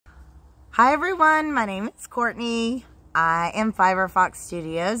Hi everyone, my name is Courtney. I am Fiber Fox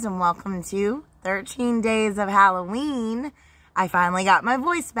Studios and welcome to 13 Days of Halloween. I finally got my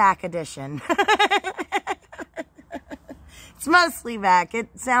voice back edition. It's mostly back. It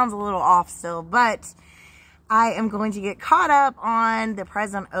sounds a little off still, but I am going to get caught up on the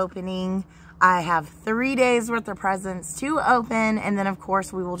present opening. I have 3 days worth of presents to open, and then of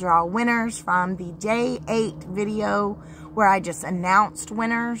course we will draw winners from the day 8 video where I just announced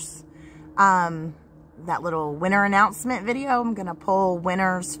winners. That little winner announcement video, I'm going to pull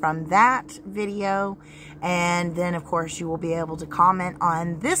winners from that video, and then of course you will be able to comment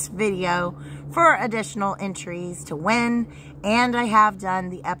on this video for additional entries to win. And I have done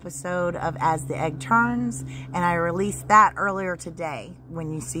the episode of As the Egg Turns, and I released that earlier today.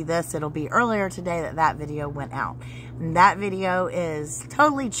 When you see this, it'll be earlier today that video went out. And that video is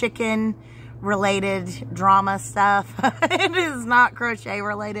totally chicken related drama stuff. It is not crochet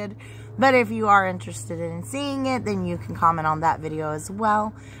related. But if you are interested in seeing it, then you can comment on that video as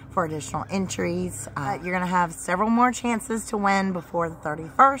well for additional entries. You're going to have several more chances to win before the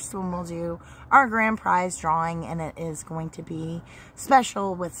 31st when we'll do our grand prize drawing, and it is going to be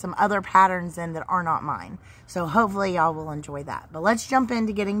special with some other patterns in that are not mine. So hopefully y'all will enjoy that. But let's jump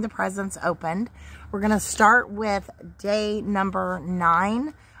into getting the presents opened. We're going to start with day number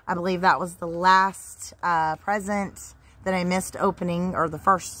 9. I believe that was the last present that I missed opening, or the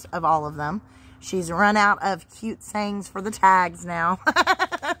first of all of them. She's run out of cute sayings for the tags now.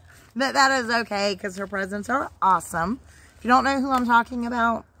 But that is okay, because her presents are awesome. If you don't know who I'm talking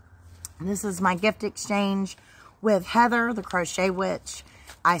about, this is my gift exchange with Heather, the Crochet Witch.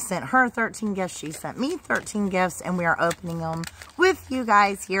 I sent her 13 gifts. She sent me 13 gifts, and we are opening them with you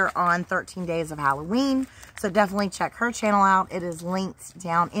guys here on 13 Days of Halloween. So definitely check her channel out. It is linked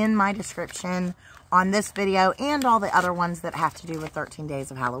down in my description on this video and all the other ones that have to do with 13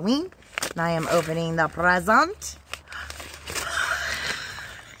 Days of Halloween. And I am opening the present.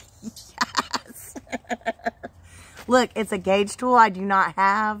 Yes. Look, it's a gauge tool. I do not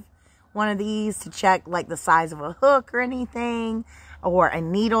have one of these to check like the size of a hook or anything, or a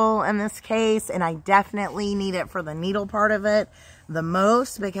needle in this case. And I definitely need it for the needle part of it the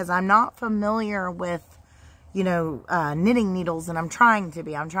most, because I'm not familiar with, you know, knitting needles, and I'm trying to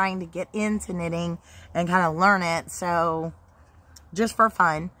be. I'm trying to get into knitting and kind of learn it, so just for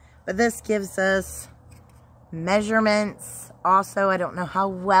fun. But this gives us measurements. Also, I don't know how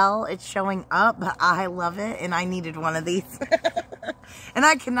well it's showing up, but I love it, and I needed one of these. And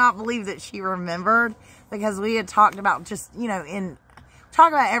I cannot believe that she remembered, because we had talked about just, you know, talk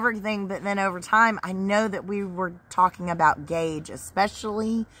about everything, but then over time, I know that we were talking about gauge,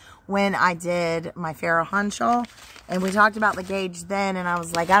 especially when I did my Farrah shawl, and we talked about the gauge then, and I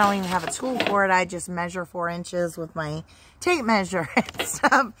was like, I don't even have a tool for it. I just measure 4 inches with my tape measure and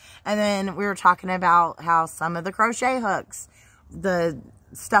stuff. And then we were talking about how some of the crochet hooks, the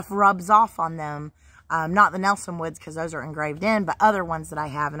stuff rubs off on them. Not the Nelson Woods, because those are engraved in, but other ones that I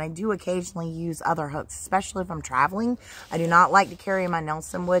have. And I do occasionally use other hooks, especially if I'm traveling. I do not like to carry my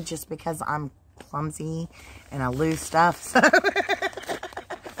Nelson Wood just because I'm clumsy and I lose stuff. So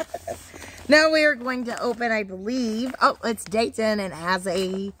now we are going to open, I believe, oh, it's Dayton, and it has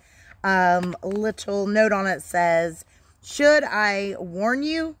a little note on it that says, should I warn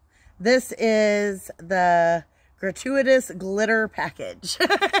you? This is the gratuitous glitter package.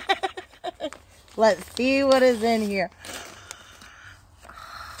 Let's see what is in here.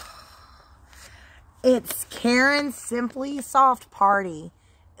 It's Karen's Simply Soft Party.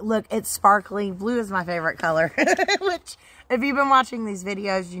 Look, it's sparkly. Blue is my favorite color. Which, if you've been watching these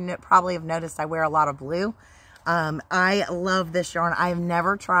videos, you probably have noticed I wear a lot of blue. I love this yarn. I've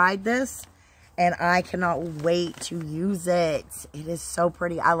never tried this, and I cannot wait to use it. It is so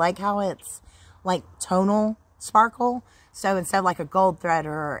pretty. I like how it's like tonal sparkle. So instead of like a gold thread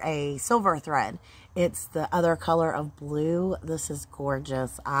or a silver thread, it's the other color of blue. This is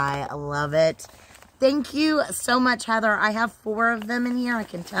gorgeous. I love it. Thank you so much, Heather. I have 4 of them in here, I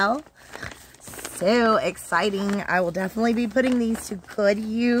can tell. So exciting. I will definitely be putting these to good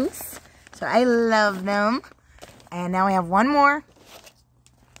use. So I love them. And now we have 1 more.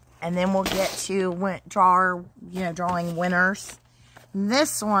 And then we'll get to drawing winners.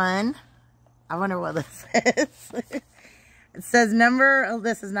 This one, I wonder what this is. It says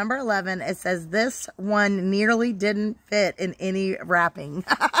this is number 11. It says, this one nearly didn't fit in any wrapping.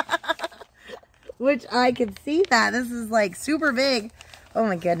 Which I could see that. This is like super big. Oh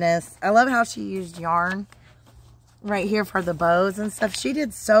my goodness. I love how she used yarn right here for the bows and stuff. She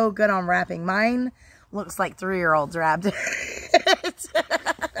did so good on wrapping. Mine looks like 3-year-olds wrapped it.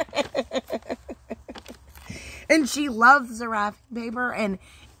 And she loves the wrapping paper, and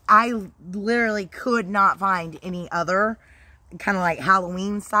I literally could not find any other kind of like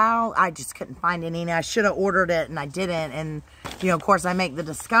Halloween style. I just couldn't find any, and I should have ordered it and I didn't. And you know, of course, I make the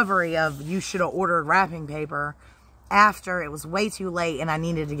discovery of you should have ordered wrapping paper after it was way too late and I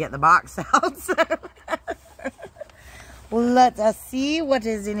needed to get the box out. So let us see what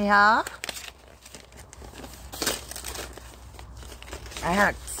is in here. I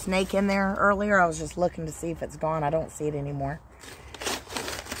had a snake in there earlier. I was just looking to see if it's gone. I don't see it anymore.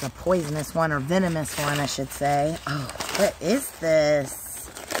 A poisonous one, or venomous one, I should say. Oh, what is this?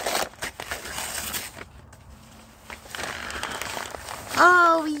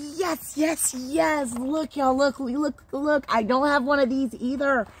 Oh, yes, yes, yes. Look, y'all, look. I don't have one of these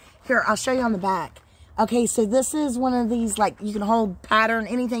either. Here, I'll show you on the back. Okay, so this is one of these, like, you can hold pattern,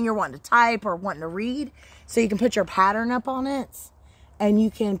 anything you're wanting to type or wanting to read. So you can put your pattern up on it, and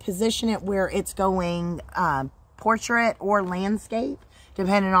you can position it where it's going portrait or landscape,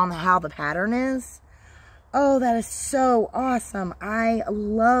 depending on how the pattern is. Oh, that is so awesome. I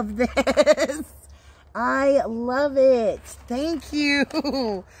love this. I love it. Thank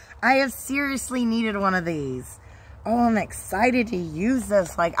you. I have seriously needed one of these. Oh, I'm excited to use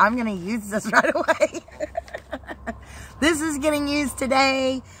this. Like, I'm going to use this right away. This is getting used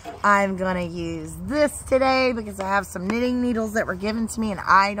today. I'm going to use this today because I have some knitting needles that were given to me and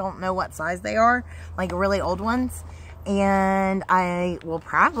I don't know what size they are, like really old ones. And I will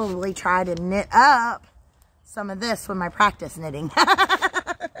probably try to knit up some of this with my practice knitting.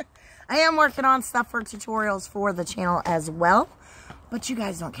 I am working on stuff for tutorials for the channel as well. But you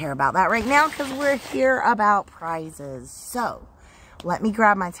guys don't care about that right now because we're here about prizes. So, let me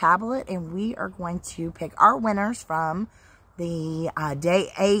grab my tablet and we are going to pick our winners from the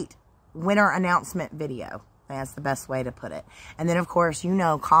Day 8 winner announcement video. That's the best way to put it. And then, of course, you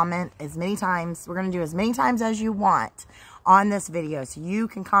know, comment as many times. We're going to do as many times as you want on this video. So you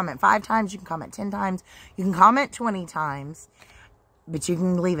can comment 5 times. You can comment 10 times. You can comment 20 times. But you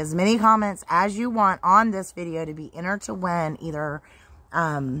can leave as many comments as you want on this video to be entered to win. Either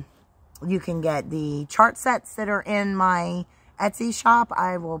you can get the chart sets that are in my Etsy shop.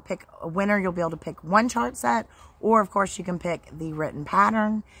 I will pick a winner. You'll be able to pick one chart set. Or, of course, you can pick the written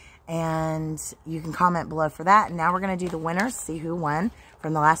pattern. And you can comment below for that. And now we're going to do the winners, see who won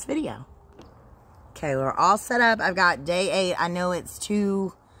from the last video. Okay, we're all set up. I've got Day 8. I know it's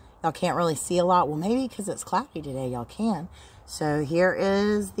too, y'all can't really see a lot. Well, maybe because it's cloudy today, y'all can. So here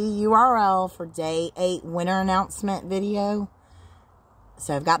is the URL for Day 8 winner announcement video.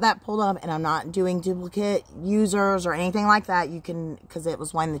 So I've got that pulled up, and I'm not doing duplicate users or anything like that. You can, because it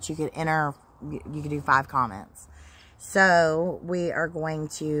was one that you could enter, you could do 5 comments. So we are going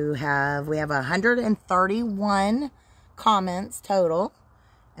to have, we have 131 comments total,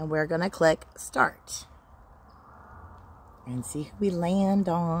 and we're going to click start and see who we land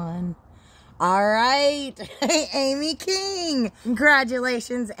on. All right, Amy King.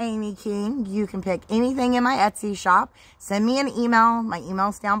 Congratulations, Amy King. You can pick anything in my Etsy shop. Send me an email. My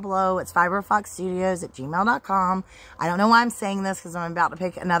email's down below. It's fiberfoxstudios@gmail.com. I don't know why I'm saying this because I'm about to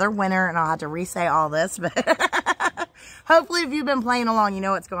pick another winner and I'll have to re-say all this. But hopefully if you've been playing along, you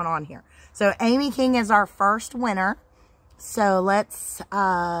know what's going on here. So Amy King is our first winner. So let's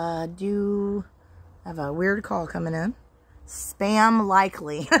I have a weird call coming in. Spam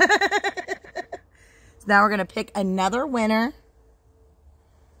likely. So now we're going to pick another winner.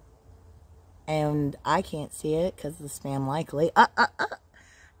 And I can't see it because the spam likely.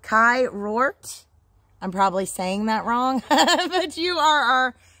 Kai Rort. I'm probably saying that wrong. But you are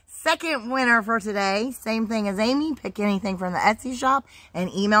our second winner for today. Same thing as Amy. Pick anything from the Etsy shop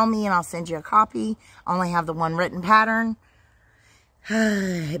and email me and I'll send you a copy. I only have the one written pattern.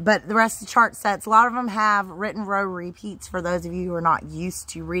 But the rest of the chart sets, a lot of them have written row repeats for those of you who are not used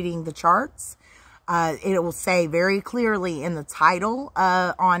to reading the charts. It will say very clearly in the title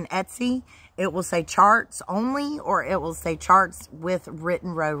on Etsy, it will say charts only, or it will say charts with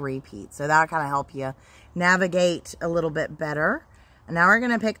written row repeats. So that'll kind of help you navigate a little bit better. And now we're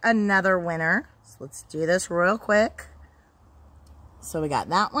going to pick another winner. So let's do this real quick. So we got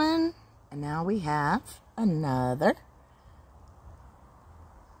that one. And now we have another.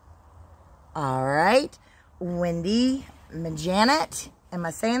 All right. Wendy McJanet. Am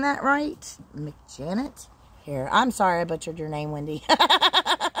I saying that right? McJanet? Here. I'm sorry I butchered your name, Wendy.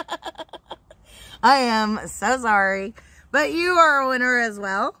 I am so sorry. But you are a winner as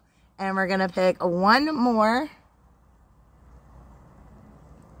well. And we're going to pick one more.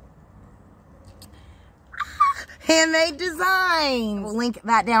 Handmade Design. We'll link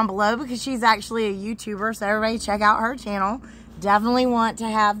that down below because she's actually a YouTuber. So everybody check out her channel. Definitely want to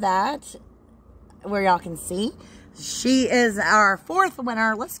have that where y'all can see. She is our 4th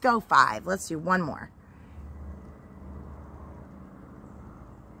winner. Let's go 5. Let's do one more.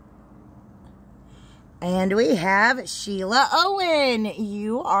 And we have Sheila Owen.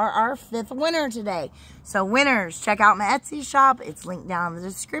 You are our 5th winner today. So winners, check out my Etsy shop. It's linked down in the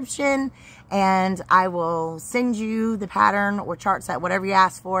description. And I will send you the pattern or chart set, whatever you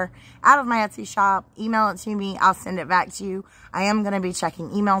ask for, out of my Etsy shop. Email it to me. I'll send it back to you. I am going to be checking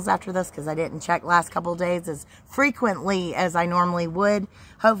emails after this because I didn't check last couple of days as frequently as I normally would.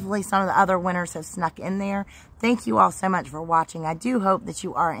 Hopefully some of the other winners have snuck in there. Thank you all so much for watching. I do hope that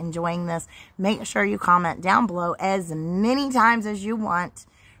you are enjoying this. Make sure you comment down below as many times as you want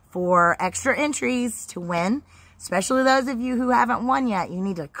for extra entries to win. Especially those of you who haven't won yet. You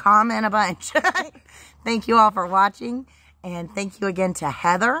need to comment a bunch. Thank you all for watching. And thank you again to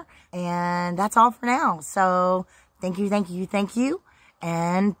Heather. And that's all for now. So thank you, thank you, thank you.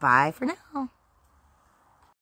 And bye for now.